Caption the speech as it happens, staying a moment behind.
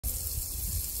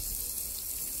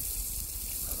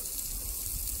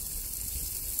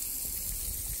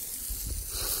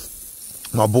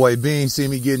My boy Bean see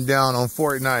me getting down on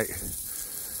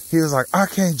Fortnite. He was like, I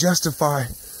can't justify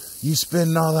you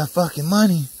spending all that fucking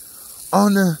money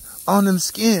on them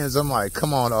skins. I'm like,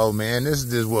 come on, old man, this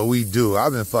is just what we do.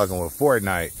 I've been fucking with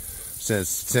Fortnite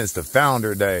since the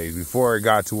founder days, before it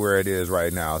got to where it is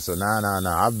right now. So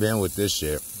nah, I've been with this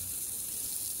shit.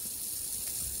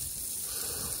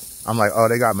 I'm like, oh,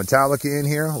 they got Metallica in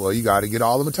here? Well, you got to get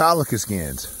all the Metallica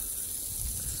skins.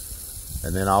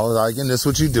 And then I was like, and this is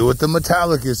what you do with the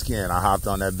Metallica skin. I hopped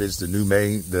on that bitch, the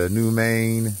new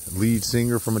main lead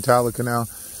singer for Metallica now.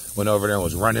 Went over there and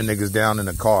was running niggas down in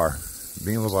the car.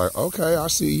 Bean was like, okay, I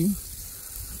see you.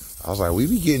 I was like, we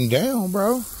be getting down,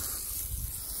 bro.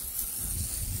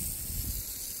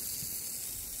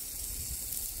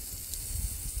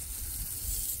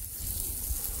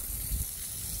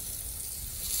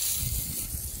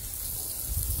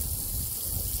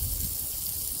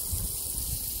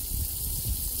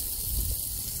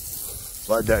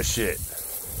 Like that shit.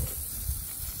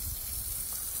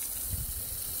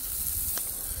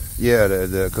 Yeah,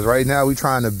 because right now we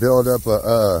trying to build up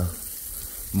a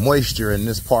moisture in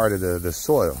this part of the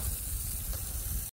soil.